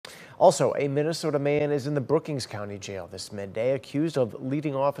Also, a Minnesota man is in the Brookings County Jail this midday, accused of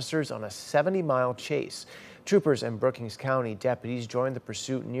leading officers on a 70-mile chase. Troopers and Brookings County deputies joined the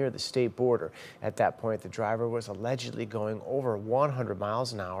pursuit near the state border. At that point, the driver was allegedly going over 100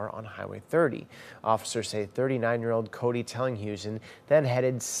 miles an hour on Highway 30. Officers say 39-year-old Cody Tellinghusen then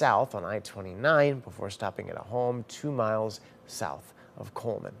headed south on I-29 before stopping at a home 2 miles south of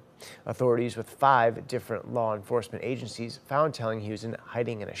Coleman. Authorities with 5 different law enforcement agencies found Tellinghusen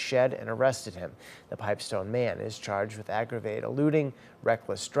hiding in a shed and arrested him. The Pipestone man is charged with aggravated eluding,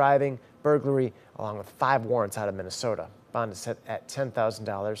 reckless driving, burglary, along with 5 warrants out of Minnesota. Bond is set at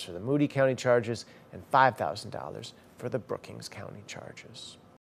 $10,000 for the Moody County charges and $5,000 for the Brookings County charges.